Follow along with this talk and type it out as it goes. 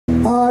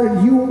Are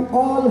you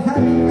all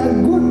having a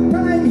good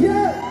time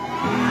here?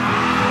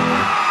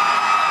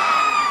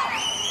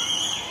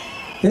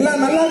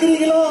 எல்லாம் நல்லா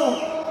இருக்கீங்களோ?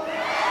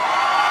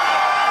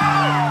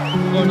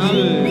 ஒரு நாள்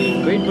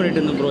வெயிட் பண்ணிட்டு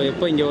இருந்தேன் ப்ரோ,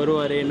 எப்போ இங்கே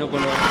வருவார், என்ன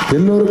பண்ணுவார்.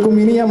 எல்லோருக்கும்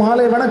இனிய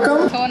மாலை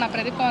வணக்கம். ஸோ நான்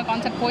பிரதீப்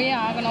கான்சர்ட் போயே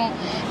ஆகணும்,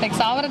 லைக்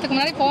சாவறதுக்கு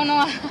முன்னாடி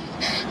போகணும்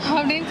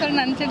அப்படின்னு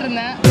சொல்லி நினச்சிட்டு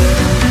இருந்தேன்.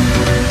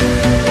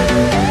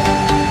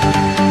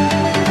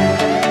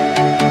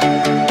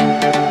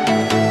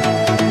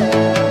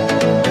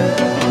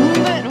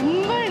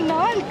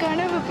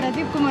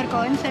 Kumar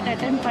concert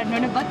attend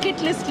பண்ணோன்னு bucket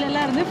listல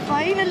எல்லாம் இருந்து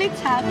finally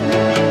it's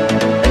happening.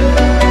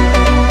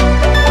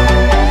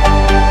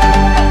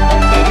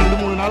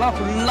 2-3 நாளா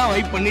ஃபுல்லா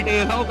வைப் பண்ணிட்டே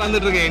தான்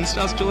உட்கார்ந்துட்டு இருக்கேன்.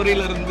 இன்ஸ்டா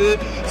ஸ்டோரியில இருந்து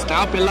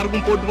ஸ்னாப்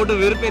எல்லாருக்கும் போட்டு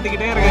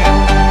வெறுப்பேத்திக்கிட்டே இருக்கேன்.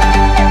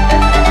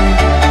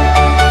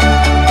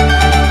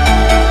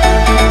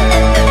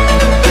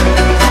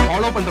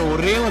 ஃபாலோ பண்ற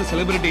ஒரே ஒரு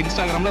செலிபிரிட்டி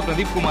இன்ஸ்டாகிராம்ல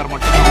பிரதீப் குமார்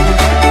மட்டும்.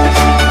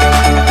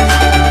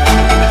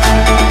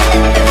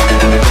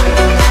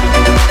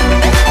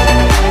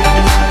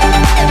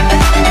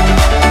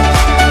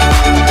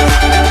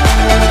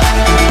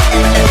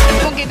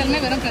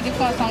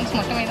 சாங்ஸ்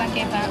மட்டுமே தான்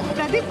கேட்பேன்.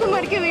 பிரதீப்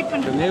குமார்க்கே வெயிட்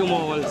பண்ணுறேன்.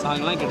 மேகமோகல்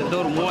சாங்லாம்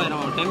கிட்டத்தட்ட ஒரு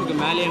 3000 டைமுக்கு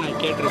மேலேயே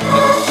நான்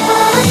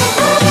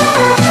கேட்டிருக்கேன்.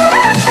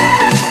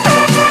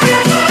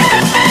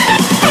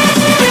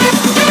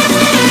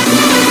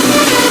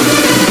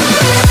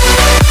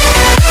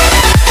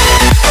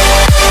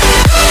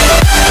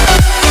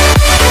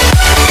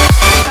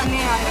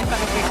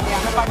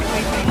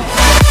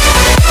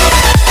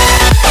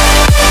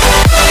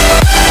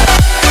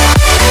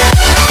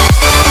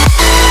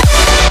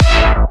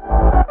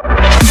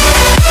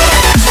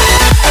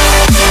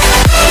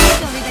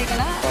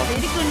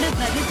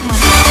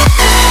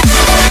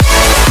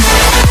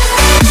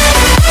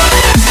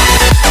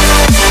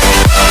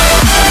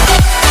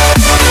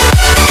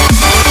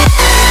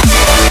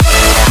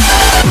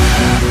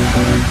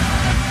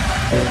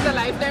 It's a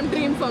lifetime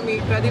dream for me,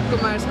 Pradeep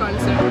Kumar's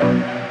concert.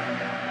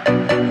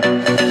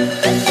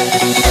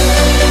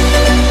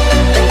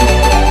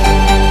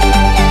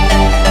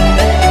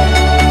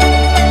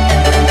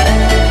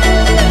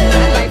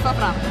 Life of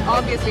Ram,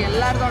 obviously,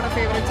 எல்லாரோட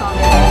favorite song.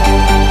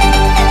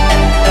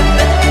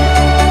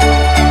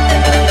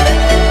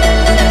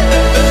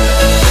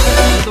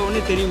 இது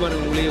ஒண்ணே தெரியும்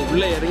பாருங்க, உங்களே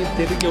உள்ள இறங்கி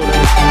தெரிக்க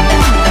விடுங்க.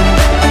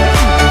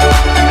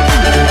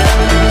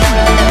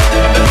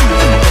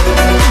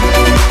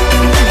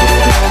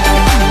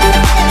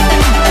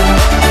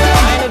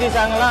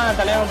 சாங்லாம்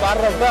தலைவன்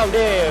பாடுறப்ப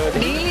அப்படியே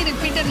டெய்லி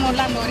ரிப்பீட்டட்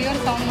மோட்ல அந்த ஒரே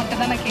ஒரு சாங்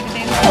மட்டும் தான் நான்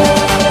கேட்டுட்டே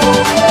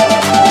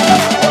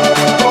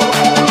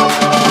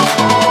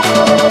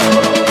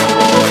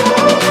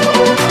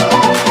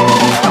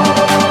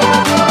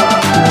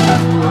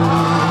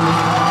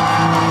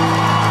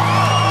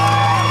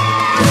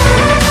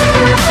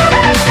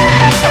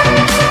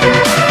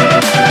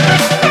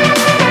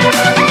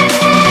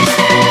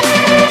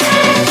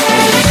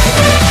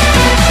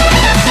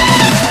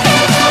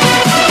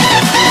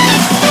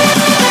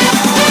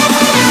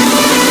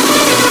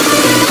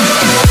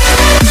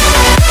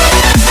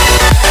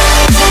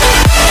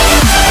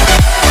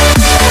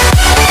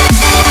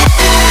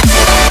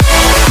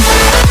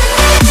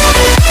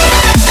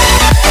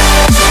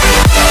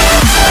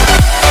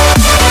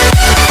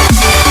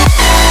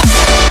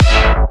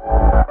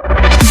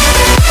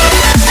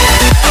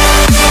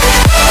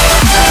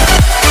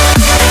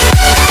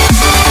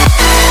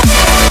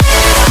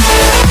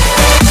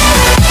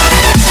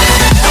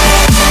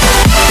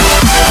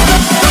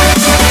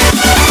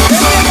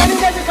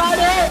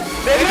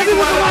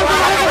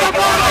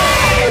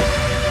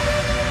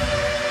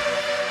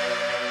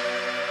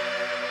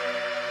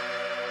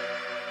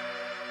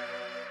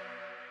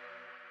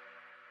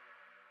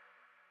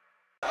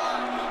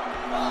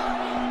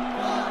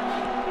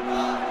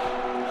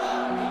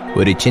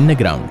ஒரு சின்ன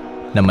கிரவுண்ட்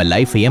நம்ம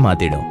லைஃபையே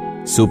மாத்திடும்.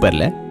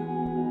 சூப்பர்ல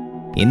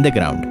இந்த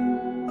கிரவுண்ட்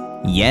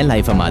என்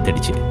லைஃபை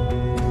மாத்திடுச்சு.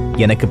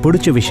 எனக்கு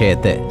பிடிச்ச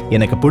விஷயத்தை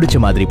எனக்கு பிடிச்ச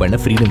மாதிரி பண்ண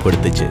ஃப்ரீடம்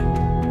கொடுத்துச்சு.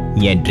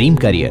 என் ட்ரீம்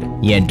கரியர்,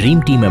 என்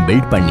ட்ரீம் டீமை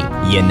பில்ட் பண்ணி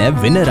என்னை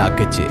winner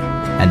ஆக்குச்சு.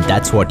 And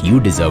that's what you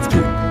deserve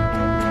to.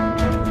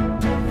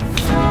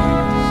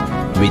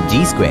 With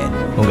G Square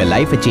உங்க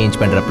லைஃபை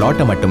சேஞ்ச் பண்ற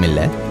பிளாட்டை மட்டும்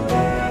இல்ல,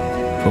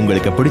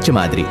 உங்களுக்கு பிடிச்ச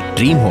மாதிரி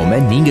ட்ரீம் ஹோமை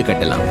நீங்க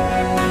கட்டலாம்.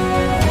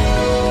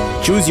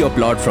 Choose your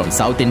plot from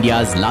South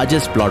India's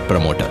largest plot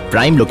promoter.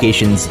 Prime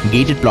locations,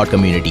 gated plot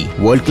community,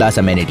 world-class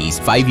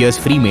amenities, 5 years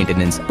free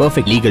maintenance,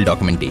 perfect legal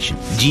documentation.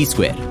 G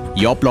Square.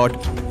 Your plot,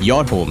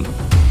 your home,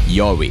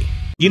 your way.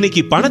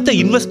 இன்னைக்கு பணத்தை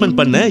investment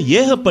பண்ண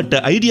ஏகப்பட்ட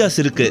ideas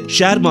இருக்கு.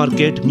 Share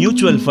market,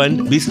 mutual fund,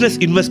 business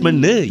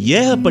இன்வெஸ்ட்மெண்ட்னு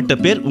ஏகப்பட்ட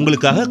பேர்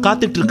உங்களுக்காக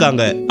காத்துட்டு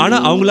இருக்காங்க. ஆனா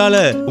அவங்களால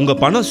உங்க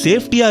பணம்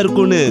சேஃப்டியா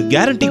இருக்கும்னு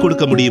கேரண்டி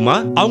கொடுக்க முடியுமா?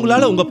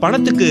 அவங்களால உங்க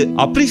பணத்துக்கு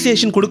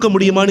அப்ரிசியேஷன் கொடுக்க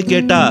முடியுமான்னு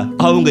கேட்டா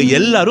அவங்க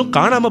எல்லாரும்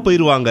காணாம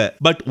போயிருவாங்க.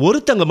 பட்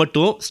ஒருத்தங்க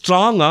மட்டும்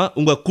ஸ்ட்ராங்கா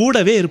உங்க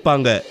கூடவே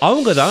இருப்பாங்க.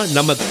 அவங்க தான்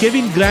நம்ம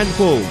கெவின் கிராண்ட்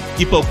ஹோம்.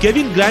 இப்போ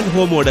கெவின் கிராண்ட்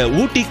ஹோமோட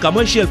ஊட்டி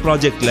கமர்ஷியல்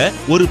ப்ராஜெக்ட்ல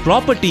ஒரு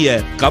ப்ராப்பர்ட்டியை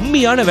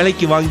கம்மியான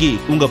விலைக்கு வாங்கி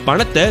உங்க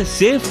பணத்தை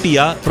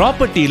சேஃப்டியா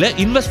ப்ராப்பர்ட்டில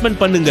இன்வெஸ்ட்மெண்ட்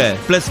பண்ணுங்க.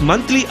 Plus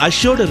monthly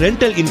assured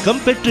rental income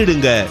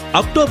பெற்றிடுங்க.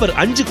 October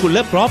 5க்குள்ள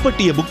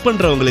ப்ராப்பர்ட்டியை புக்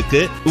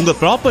பண்றவங்களுக்கு உங்க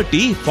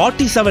ப்ராப்பர்ட்டி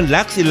 47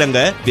 lakhs இல்லங்க,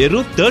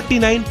 வெறும்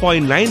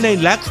 39.99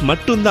 lakhs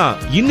மட்டும்தான்.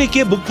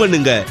 இன்னைக்கே புக்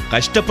பண்ணுங்க.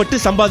 கஷ்டப்பட்டு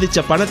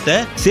சம்பாதிச்ச பணத்தை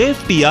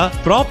சேஃப்டியா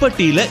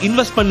ப்ராப்பர்ட்டில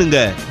இன்வெஸ்ட் பண்ணுங்க.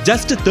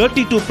 ஜஸ்ட்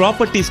 32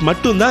 ப்ராப்பர்ட்டிஸ்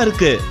மட்டும்தான்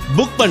இருக்கு.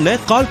 புக் பண்ண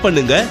கால்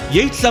பண்ணுங்க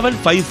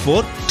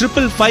 8754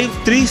 555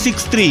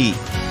 363.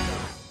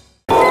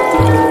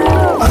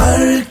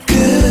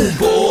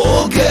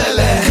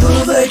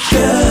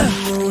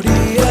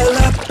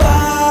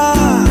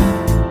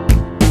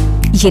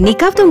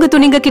 என்னைக்காவது உங்க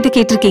துணிங்க கிட்ட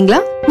கேட்டிருக்கீங்களா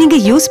நீங்க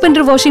யூஸ் பண்ற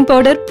washing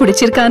powder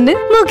பிடிச்சிருக்கான்னு?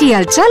 Mukhi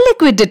ultra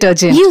liquid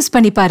detergent use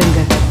பண்ணி பாருங்க.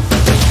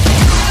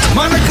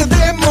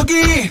 மனக்குதே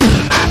முகி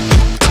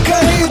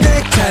கரையுதே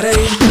கரை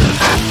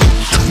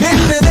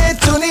நின்னுதே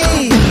துணி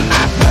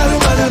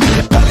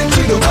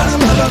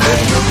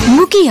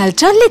முகி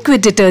அல்ட்ரா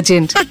லிக்விட்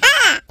டிடர்ஜென்ட்.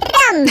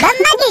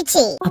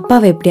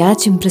 அப்பாவை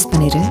எப்படியாச்சும் இம்ப்ரெஸ்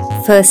பண்ணிரு.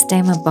 ஃபர்ஸ்ட்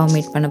டைம் அப்பாவை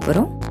மீட் பண்ண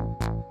போறோம்.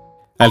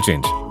 I'll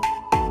change.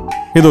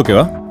 இது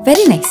ஓகேவா?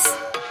 Very nice.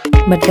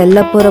 பட்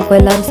எல்லாம் போறப்போ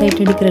எல்லாரும் சைட்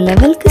அடிக்கிற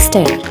லெவலுக்கு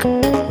ஸ்டைல் இருக்கு.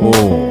 ஓ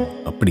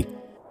அப்படி.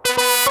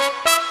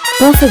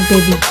 Perfect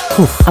baby.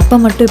 அப்பா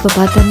மட்டும் இப்ப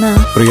பார்த்தேன்னா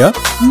Priya,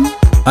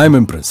 I am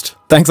impressed.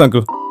 Thanks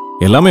uncle.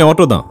 எல்லாமே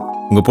ஆட்டோ தான்.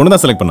 உங்க பொண்ணு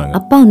தான் செலக்ட் பண்ணாங்க.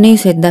 அப்பா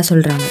உன்னையும் சேர்த்து தான்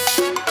சொல்றாங்க.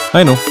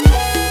 I know.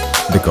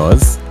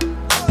 Because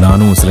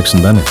நானும்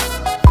செலக்ஷன் தானே.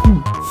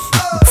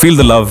 Feel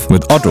the love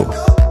with Auto.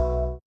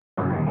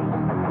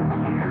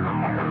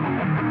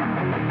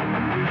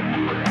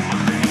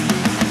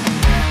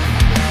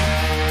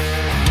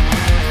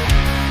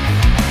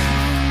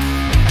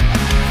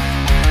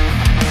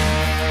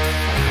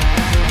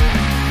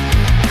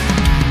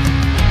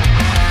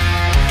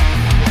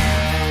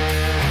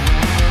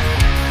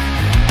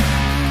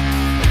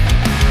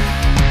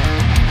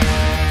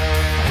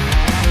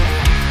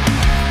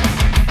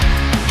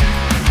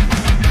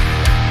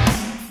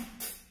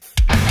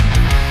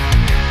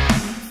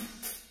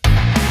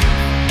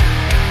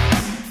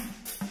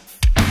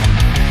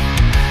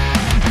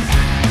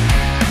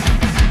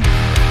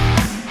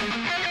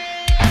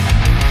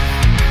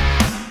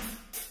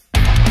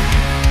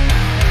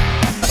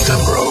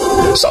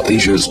 South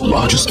Asia's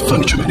largest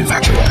furniture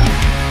manufacturer.